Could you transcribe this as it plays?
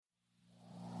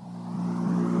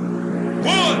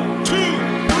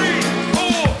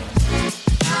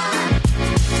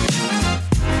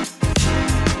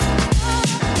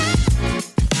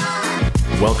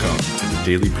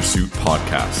Daily Pursuit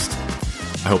podcast.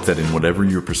 I hope that in whatever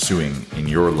you're pursuing in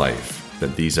your life,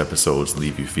 that these episodes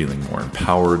leave you feeling more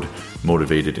empowered,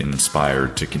 motivated, and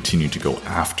inspired to continue to go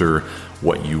after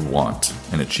what you want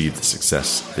and achieve the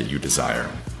success that you desire.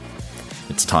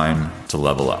 It's time to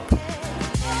level up.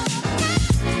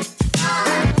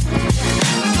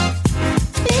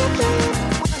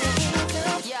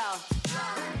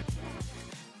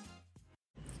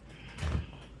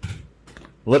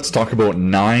 Let's talk about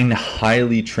 9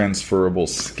 highly transferable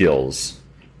skills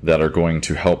that are going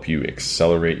to help you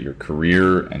accelerate your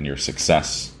career and your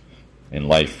success in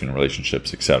life and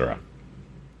relationships, etc.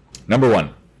 Number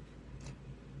 1,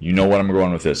 you know what I'm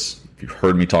going with this. If you've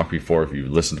heard me talk before, if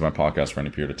you've listened to my podcast for any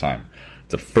period of time,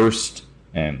 the first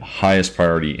and highest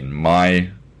priority in my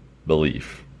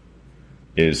belief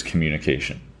is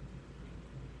communication.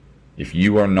 If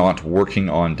you are not working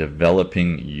on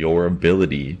developing your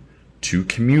ability to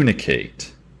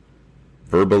communicate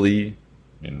verbally,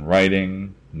 in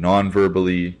writing,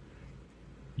 non-verbally,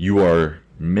 you are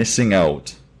missing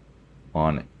out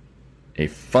on a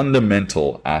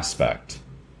fundamental aspect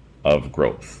of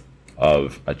growth,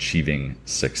 of achieving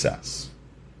success.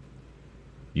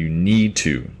 You need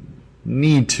to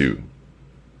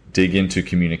dig into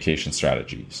communication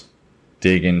strategies,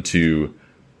 dig into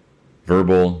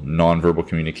verbal, non-verbal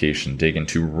communication, dig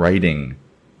into writing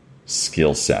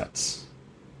skill sets,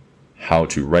 how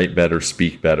to write better,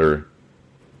 speak better,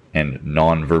 and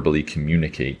non-verbally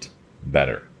communicate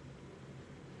better.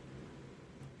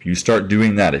 If you start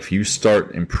doing that, if you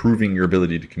start improving your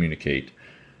ability to communicate,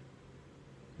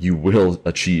 you will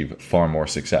achieve far more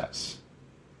success.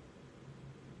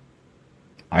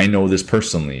 I know this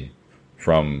personally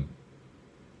from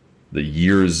the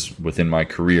years within my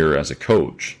career as a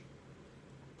coach.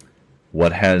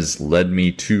 What has led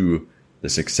me to the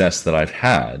success that I've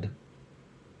had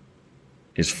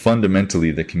is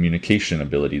fundamentally the communication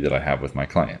ability that I have with my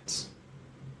clients.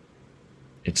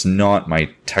 It's not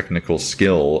my technical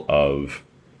skill of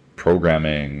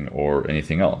programming or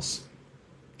anything else.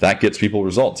 That gets people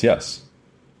results, yes.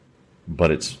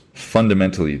 But it's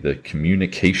fundamentally the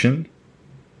communication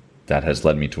that has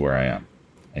led me to where I am.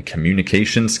 And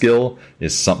communication skill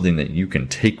is something that you can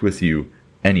take with you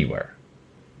anywhere.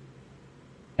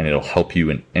 And it'll help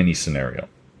you in any scenario.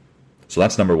 So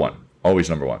that's number 1, always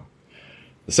number 1.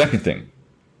 The second thing,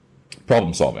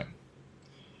 problem solving.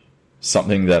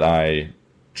 Something that I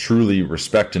truly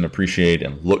respect and appreciate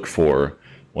and look for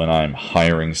when I'm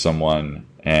hiring someone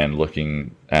and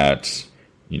looking at,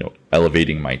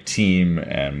 elevating my team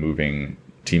and moving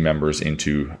team members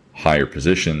into higher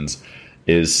positions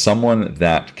is someone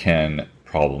that can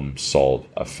problem solve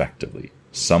effectively.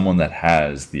 Someone that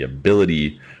has the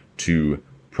ability to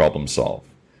problem solve,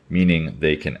 meaning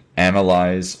they can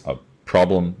analyze a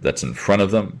problem that's in front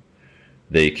of them.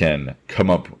 They can come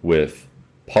up with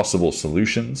possible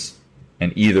solutions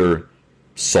and either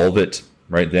solve it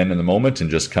right then in the moment and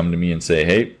just come to me and say,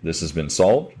 hey, this has been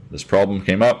solved. This problem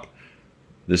came up.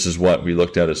 This is what we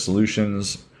looked at as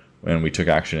solutions when we took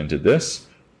action and did this.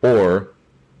 Or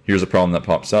here's a problem that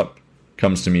pops up,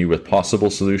 comes to me with possible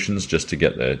solutions just to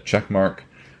get the check mark.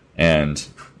 And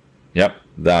yep,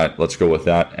 let's go with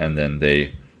that, and then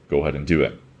they go ahead and do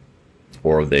it.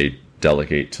 Or they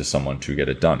delegate to someone to get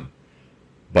it done.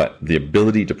 But the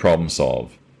ability to problem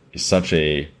solve is such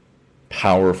a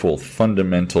powerful,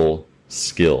 fundamental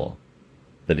skill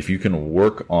that if you can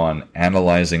work on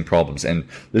analyzing problems, and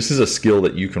this is a skill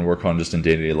that you can work on just in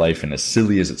day-to-day life, and as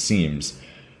silly as it seems,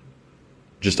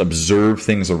 just observe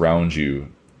things around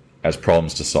you as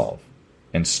problems to solve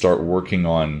and start working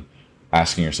on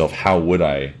asking yourself, how would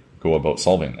I go about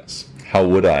solving this? How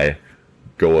would I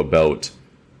go about,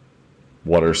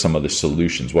 what are some of the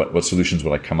solutions? What solutions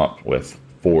would I come up with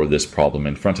for this problem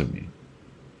in front of me?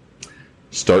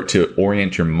 Start to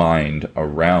orient your mind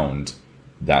around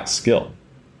that skill.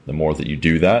 The more that you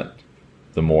do that,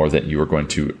 the more that you are going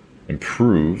to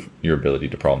improve your ability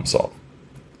to problem solve.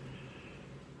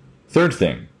 Third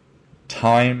thing,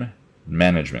 time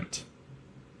management.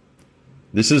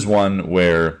 This is one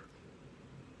where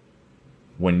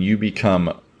when you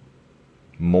become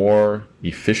more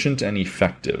efficient and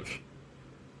effective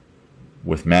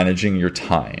with managing your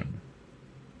time,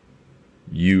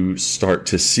 you start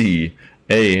to see,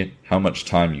 A, how much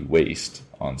time you waste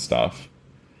on stuff,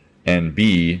 and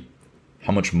B,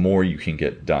 how much more you can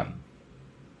get done.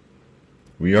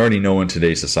 We already know in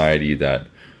today's society that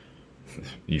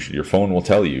your phone will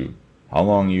tell you how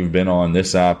long you've been on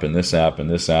this app and this app and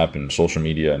this app and social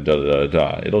media and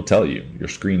da-da-da-da. It'll tell you your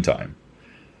screen time.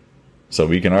 So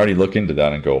we can already look into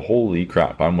that and go, holy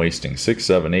crap, I'm wasting 6,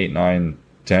 7, 8, 9,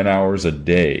 10 hours a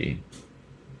day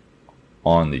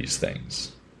on these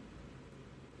things.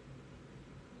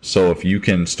 So if you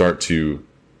can start to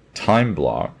time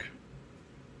block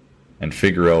and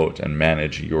figure out and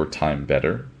manage your time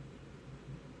better,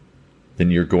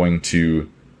 then you're going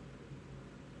to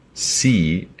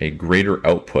see a greater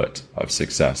output of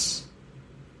success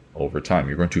over time.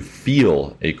 You're going to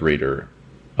feel a greater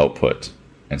output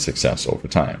and success over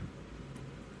time,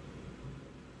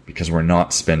 because we're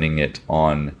not spending it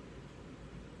on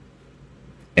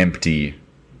empty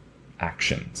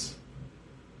actions.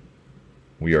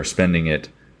 We are spending it,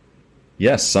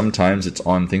 yes, sometimes it's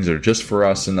on things that are just for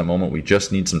us in the moment. We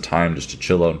just need some time just to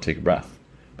chill out and take a breath.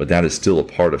 But that is still a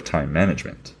part of time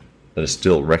management. That is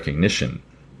still recognition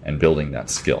and building that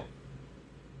skill.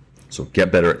 So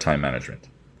get better at time management.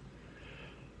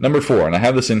 Number 4, and I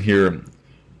have this in here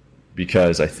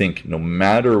because I think no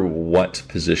matter what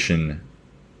position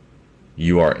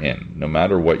you are in, no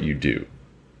matter what you do,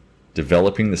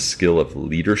 developing the skill of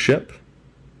leadership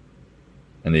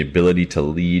and the ability to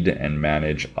lead and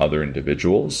manage other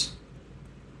individuals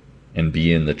and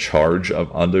be in the charge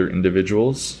of other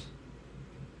individuals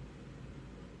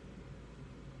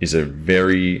is a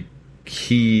very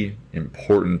key,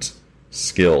 important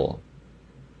skill,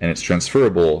 and it's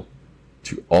transferable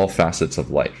to all facets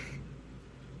of life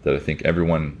that I think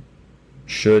everyone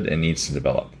should and needs to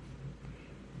develop.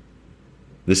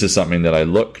 This is something that I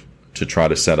look to try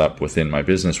to set up within my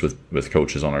business with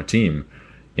coaches on our team,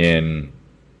 in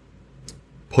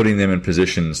putting them in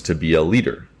positions to be a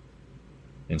leader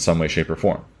in some way, shape, or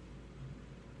form.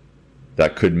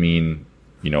 That could mean,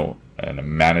 in a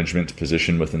management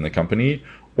position within the company,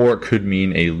 or it could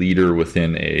mean a leader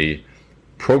within a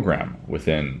program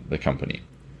within the company.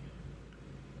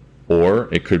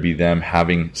 Or it could be them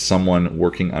having someone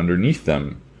working underneath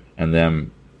them and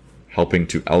them helping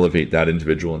to elevate that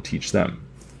individual and teach them.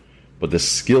 But the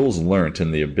skills learned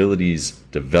and the abilities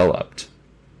developed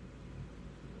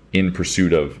in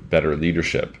pursuit of better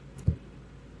leadership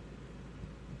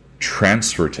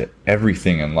transfer to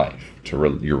everything in life,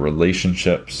 to your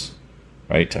relationships,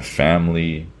 right? To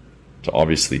family, to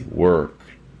obviously work,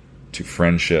 to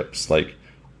friendships, like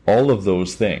all of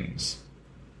those things.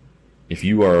 If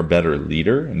you are a better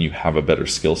leader and you have a better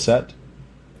skill set,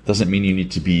 doesn't mean you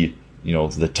need to be,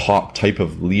 the top type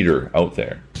of leader out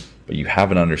there, but you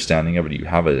have an understanding of it, you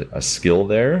have a skill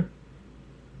there,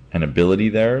 an ability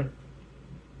there,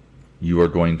 you are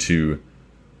going to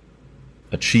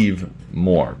achieve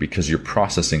more because you're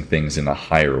processing things in a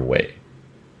higher way.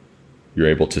 You're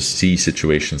able to see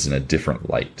situations in a different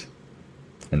light.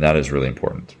 And that is really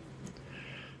important.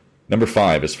 Number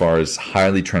 5, as far as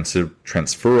highly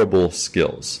transferable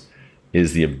skills,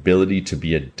 is the ability to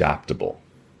be adaptable.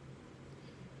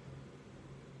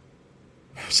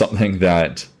 Something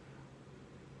that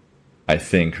I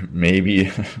think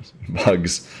maybe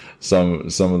bugs some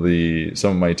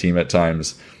of my team at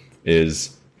times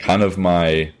is kind of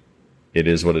my "it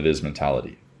is what it is"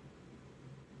 mentality.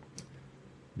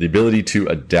 The ability to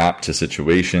adapt to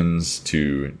situations,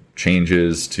 to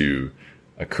changes, to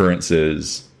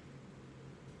occurrences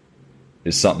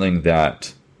is something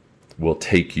that will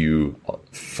take you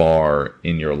far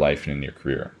in your life and in your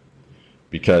career,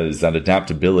 because that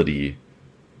adaptability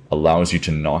allows you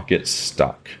to not get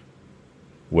stuck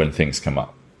when things come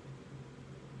up.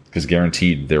 Because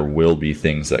guaranteed, there will be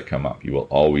things that come up. You will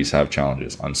always have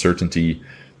challenges, uncertainty.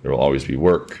 There will always be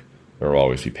work. There will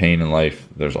always be pain in life.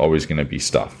 There's always going to be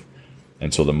stuff.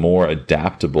 And so the more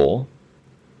adaptable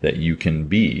that you can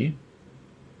be,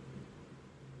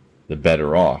 the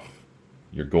better off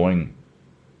you're going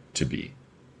to be.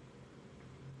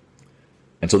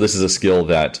 And so this is a skill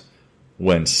that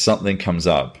when something comes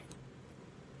up,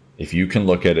 if you can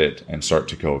look at it and start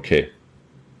to go, okay,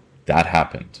 that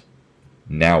happened.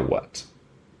 Now what?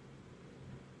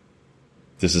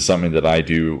 This is something that I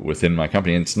do within my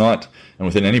company. And it's not, and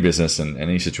within any business and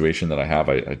any situation that I have,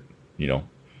 I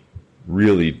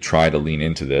really try to lean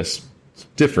into this. It's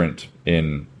different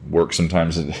in work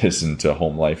sometimes it is into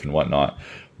home life and whatnot.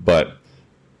 But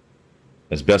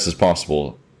as best as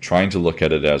possible, trying to look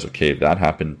at it as, okay, that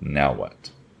happened, now what?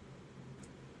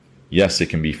 Yes, it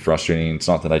can be frustrating. It's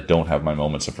not that I don't have my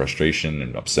moments of frustration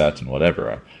and upset and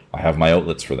whatever. I have my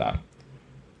outlets for that.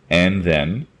 And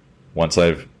then, once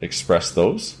I've expressed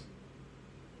those,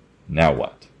 now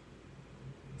what?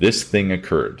 This thing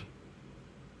occurred.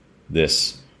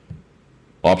 This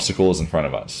obstacle is in front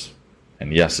of us.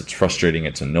 And yes, it's frustrating,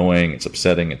 it's annoying, it's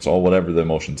upsetting, it's all whatever the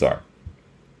emotions are.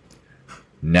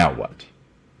 Now what?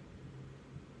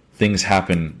 Things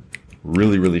happen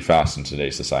really, really fast in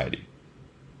today's society.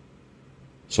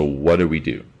 So what do we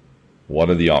do? What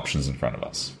are the options in front of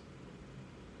us?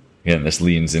 Again, this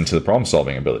leads into the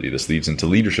problem-solving ability. This leads into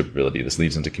leadership ability. This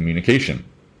leads into communication.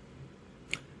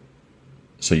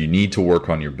 So you need to work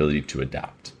on your ability to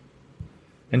adapt.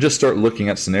 And just start looking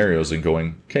at scenarios and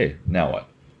going, okay, now what?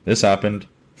 This happened.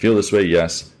 Feel this way,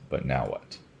 yes, but now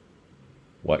what?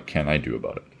 What can I do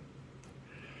about it?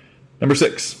 Number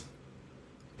 6,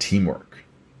 teamwork.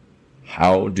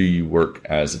 How do you work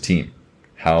as a team?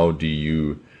 How do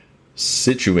you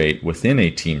situate within a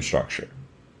team structure?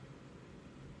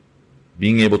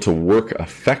 Being able to work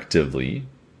effectively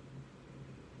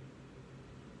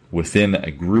within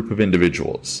a group of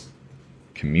individuals,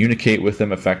 communicate with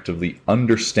them effectively,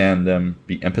 understand them,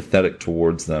 be empathetic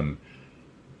towards them.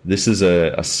 This is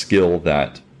a skill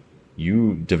that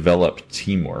you develop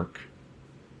teamwork.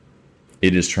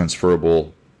 It is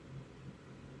transferable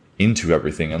into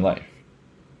everything in life.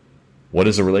 What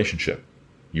is a relationship?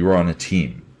 You are on a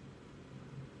team.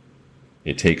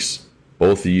 It takes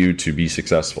both of you to be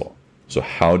successful. So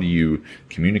how do you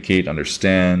communicate,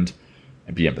 understand,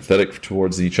 and be empathetic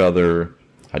towards each other?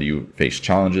 How do you face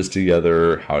challenges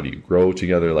together? How do you grow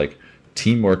together? Like,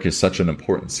 teamwork is such an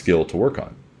important skill to work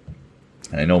on.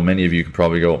 And I know many of you could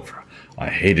probably go, I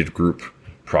hated group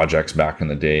projects back in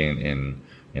the day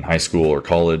in high school or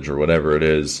college or whatever it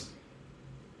is.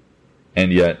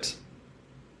 And yet,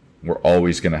 we're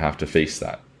always going to have to face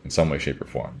that in some way, shape, or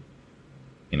form.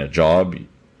 In a job,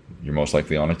 you're most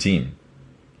likely on a team.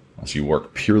 Unless you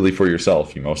work purely for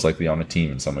yourself, you're most likely on a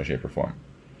team in some way, shape, or form.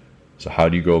 So how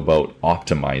do you go about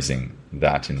optimizing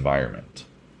that environment?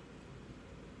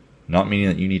 Not meaning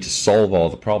that you need to solve all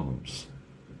the problems.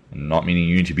 And not meaning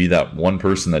you need to be that one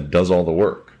person that does all the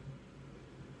work.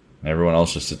 And everyone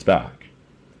else just sits back.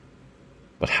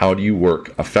 But how do you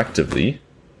work effectively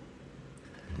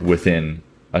within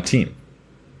a team?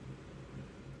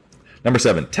 Number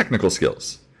 7, technical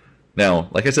skills. Now,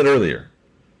 like I said earlier,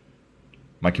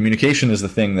 my communication is the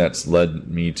thing that's led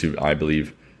me to, I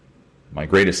believe, my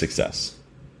greatest success.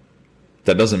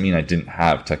 That doesn't mean I didn't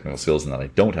have technical skills and that I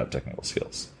don't have technical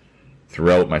skills.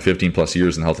 Throughout my 15 plus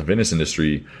years in the health and fitness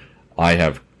industry, I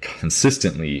have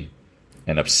consistently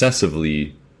and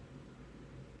obsessively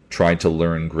tried to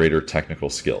learn greater technical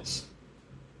skills.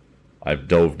 I've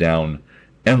dove down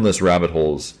endless rabbit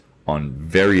holes on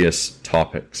various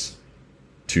topics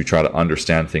to try to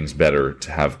understand things better,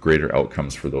 to have greater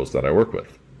outcomes for those that I work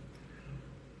with.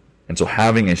 And so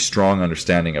having a strong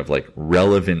understanding of like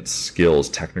relevant skills,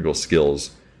 technical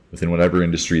skills within whatever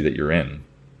industry that you're in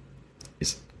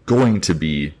is going to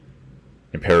be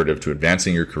imperative to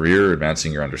advancing your career,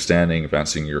 advancing your understanding,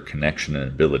 advancing your connection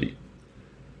and ability.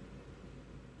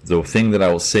 The thing that I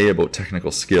will say about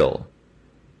technical skill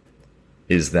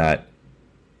is that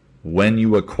when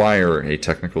you acquire a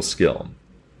technical skill,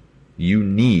 you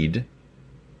need,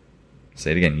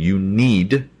 say it again, you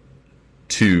need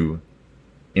to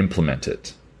implement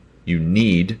it. You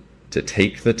need to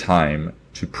take the time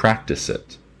to practice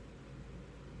it.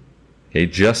 Okay,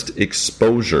 just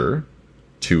exposure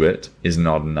to it is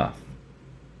not enough.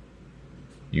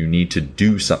 You need to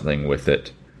do something with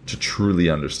it to truly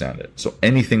understand it. So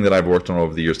anything that I've worked on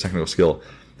over the years, technical skill,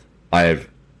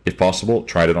 I've, if possible,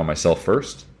 tried it on myself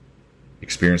first,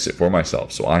 experienced it for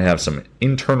myself. So I have some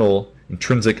internal,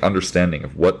 intrinsic understanding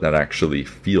of what that actually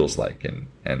feels like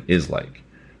and is like,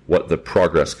 what the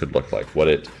progress could look like, what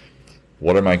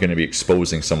am I going to be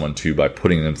exposing someone to by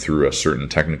putting them through a certain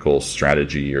technical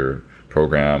strategy or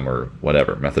program or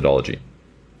whatever, methodology.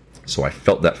 So I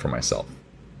felt that for myself.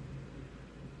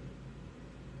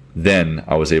 Then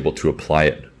I was able to apply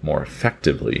it more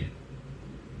effectively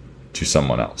to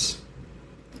someone else.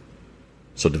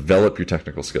 So develop your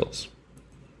technical skills.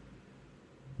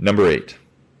 Number 8,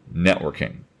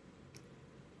 networking.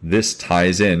 This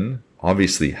ties in,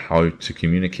 obviously, how to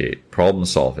communicate, problem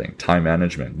solving, time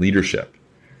management, leadership.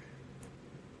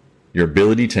 Your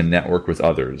ability to network with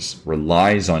others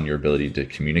relies on your ability to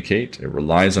communicate. It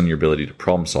relies on your ability to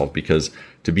problem solve, because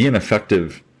to be an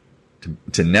effective,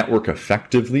 to network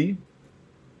effectively,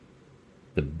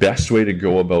 the best way to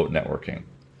go about networking,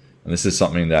 and this is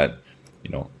something that,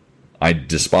 I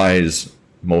despise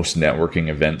most networking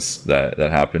events that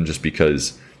happen, just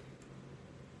because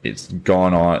it's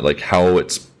gone on, like how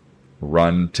it's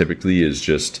run typically is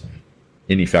just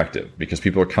ineffective because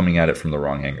people are coming at it from the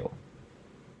wrong angle.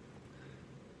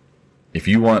 If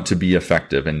you want to be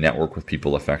effective and network with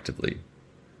people effectively,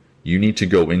 you need to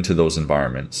go into those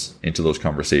environments, into those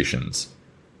conversations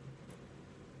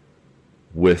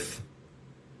with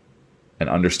an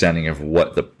understanding of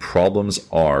what the problems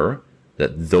are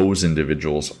that those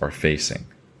individuals are facing,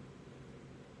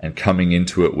 and coming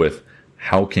into it with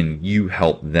how can you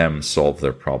help them solve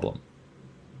their problem.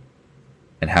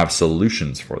 and have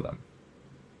solutions for them.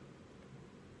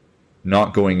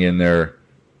 Not going in there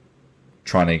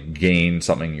trying to gain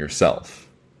something yourself.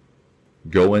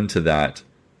 Go into that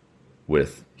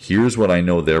with, here's what I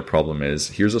know their problem is,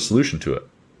 here's a solution to it.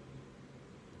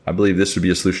 I believe this would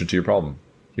be a solution to your problem.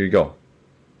 Here you go.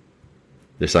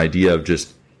 This idea of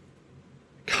just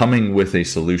coming with a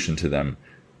solution to them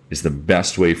is the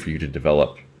best way for you to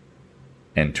develop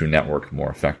and to network more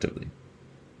effectively.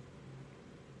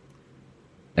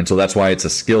 And so that's why it's a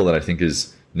skill that I think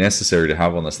is necessary to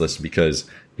have on this list, because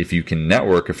if you can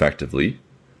network effectively,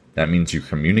 that means you're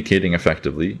communicating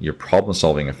effectively, you're problem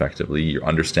solving effectively, you're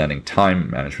understanding time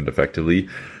management effectively,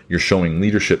 you're showing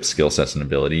leadership skill sets and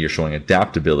ability, you're showing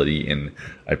adaptability in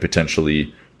a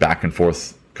potentially back and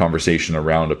forth conversation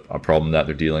around a problem that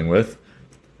they're dealing with.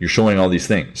 You're showing all these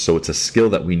things. So it's a skill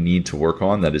that we need to work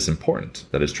on that is important,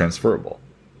 that is transferable.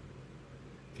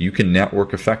 If you can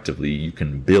network effectively, you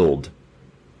can build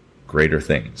greater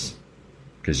things,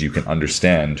 because you can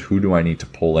understand, who do I need to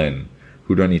pull in,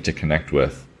 who do I need to connect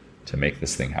with to make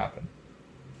this thing happen.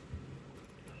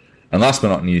 And last but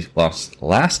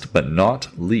not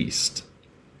least,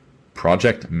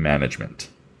 project management.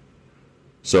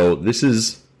 So this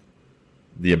is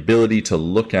the ability to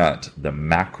look at the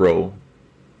macro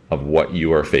of what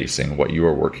you are facing, what you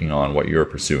are working on, what you are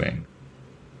pursuing,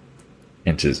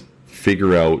 and to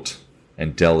figure out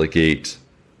and delegate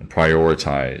and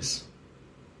prioritize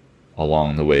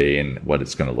along the way and what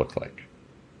it's going to look like.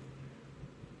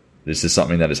 This is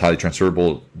something that is highly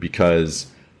transferable,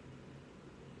 because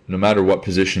no matter what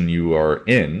position you are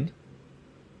in,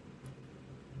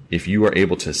 if you are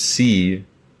able to see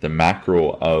the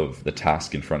macro of the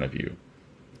task in front of you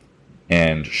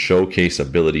and showcase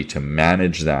ability to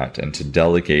manage that and to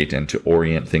delegate and to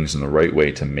orient things in the right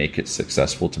way to make it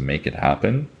successful, to make it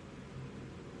happen,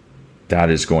 that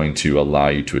is going to allow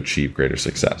you to achieve greater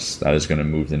success. That is going to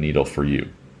move the needle for you.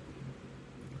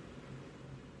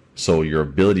 So your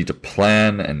ability to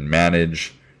plan and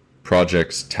manage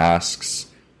projects, tasks,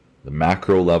 the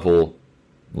macro level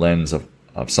lens of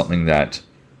something that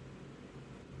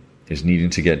is needing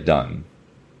to get done.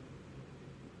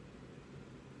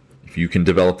 If you can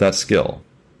develop that skill,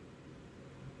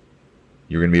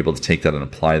 you're going to be able to take that and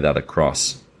apply that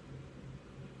across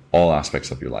all aspects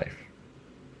of your life.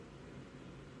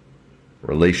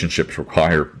 Relationships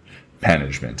require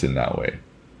management in that way.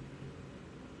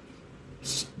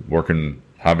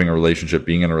 Having a relationship,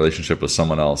 being in a relationship with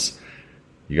someone else,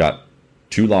 you got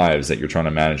two lives that you're trying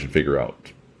to manage and figure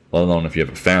out. Let alone if you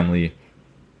have a family,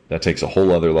 that takes a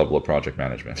whole other level of project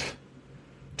management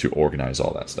to organize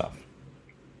all that stuff.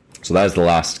 So that is the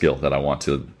last skill that I want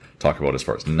to talk about, as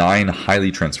far as 9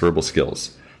 highly transferable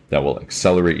skills that will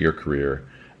accelerate your career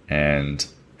and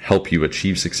help you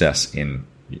achieve success in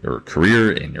your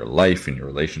career, in your life, in your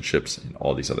relationships, in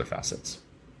all these other facets.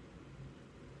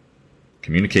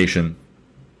 Communication,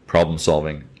 problem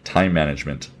solving, time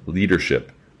management,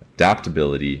 leadership,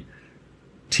 adaptability,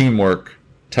 teamwork,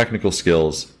 technical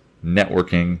skills,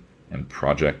 networking, and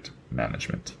project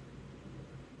management.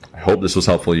 I hope this was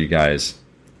helpful, you guys.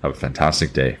 Have a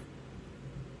fantastic day.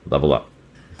 Level up.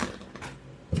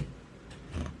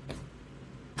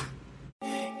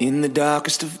 In the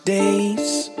darkest of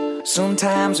days,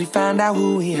 sometimes we find out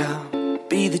who we are.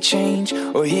 Be the change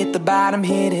or hit the bottom,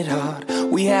 hit it hard.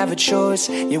 We have a choice,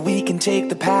 yeah, we can take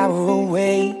the power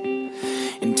away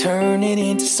and turn it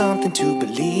into something to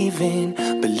believe in.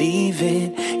 Believe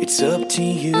it, it's up to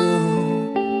you.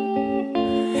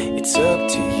 It's up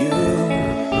to you.